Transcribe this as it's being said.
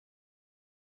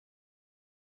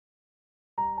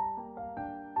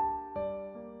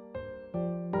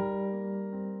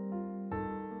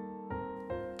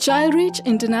Childreach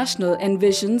International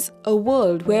envisions a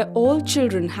world where all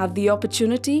children have the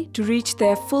opportunity to reach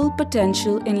their full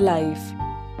potential in life.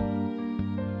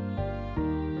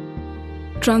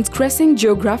 Transgressing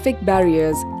geographic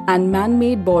barriers and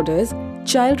man-made borders,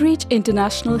 Childreach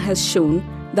International has shown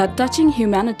that touching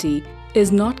humanity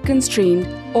is not constrained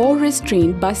or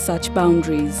restrained by such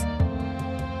boundaries.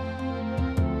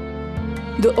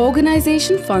 The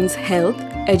organization funds health,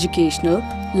 educational,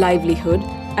 livelihood,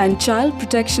 and child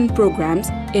protection programs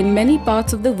in many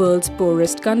parts of the world's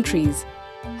poorest countries,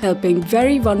 helping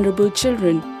very vulnerable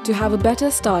children to have a better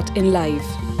start in life.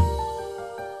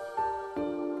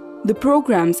 The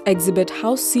programs exhibit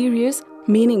how serious,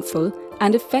 meaningful,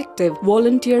 and effective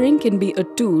volunteering can be a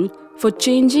tool for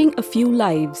changing a few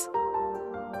lives.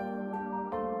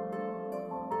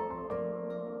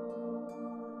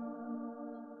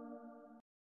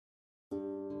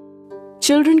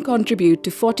 Children contribute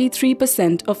to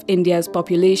 43% of India's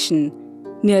population,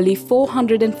 nearly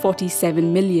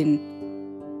 447 million.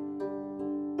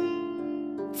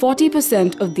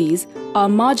 40% of these are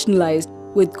marginalized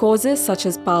with causes such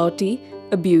as poverty,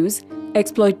 abuse,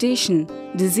 exploitation,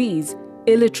 disease,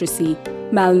 illiteracy,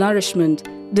 malnourishment,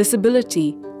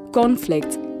 disability,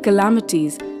 conflicts,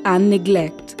 calamities, and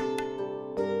neglect.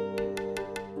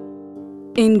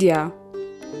 India,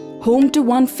 home to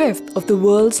 1/5 of the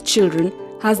world's children,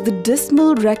 has the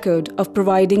dismal record of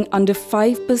providing under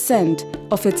 5%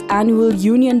 of its annual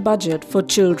union budget for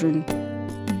children.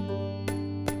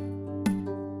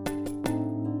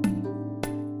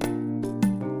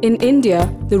 In India,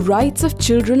 the rights of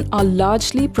children are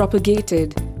largely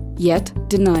propagated, yet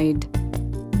denied.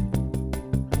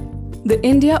 The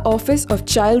India Office of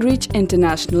Childreach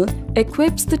International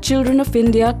equips the children of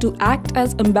India to act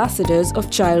as ambassadors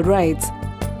of child rights,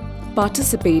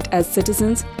 participate as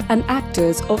citizens and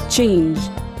actors of change.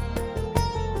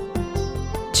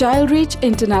 Childreach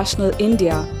International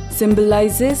India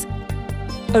symbolizes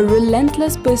a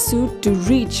relentless pursuit to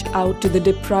reach out to the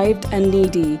deprived and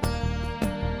needy,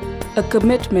 a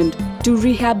commitment to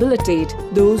rehabilitate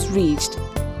those reached,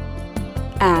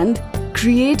 and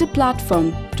create a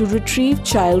platform to retrieve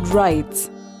child rights.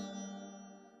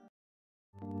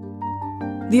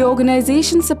 The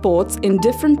organization supports in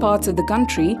different parts of the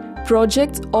country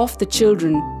projects of the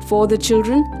children, for the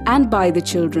children and by the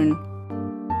children.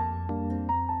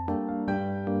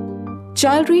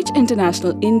 Childreach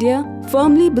International India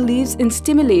firmly believes in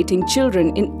stimulating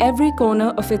children in every corner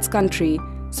of its country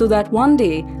so that one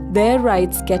day their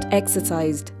rights get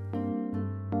exercised.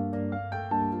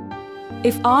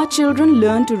 If our children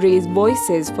learn to raise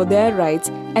voices for their rights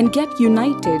and get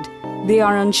united, they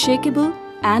are unshakable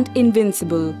and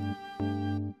invincible.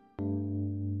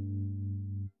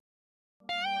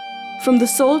 From the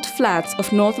salt flats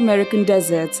of North American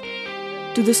deserts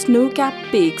to the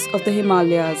snow-capped peaks of the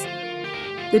Himalayas,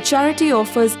 the charity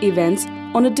offers events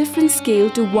on a different scale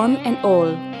to one and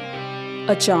all.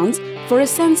 A chance for a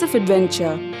sense of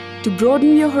adventure, to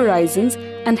broaden your horizons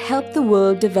and help the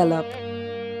world develop.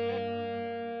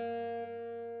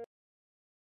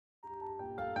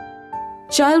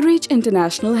 Childreach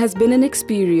International has been an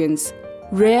experience,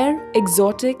 rare,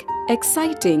 exotic,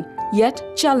 exciting, yet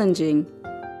challenging.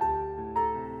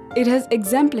 It has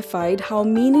exemplified how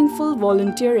meaningful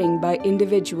volunteering by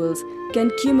individuals can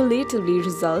cumulatively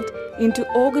result into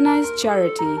organized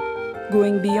charity,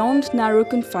 going beyond narrow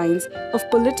confines of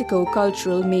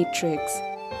politico-cultural matrix.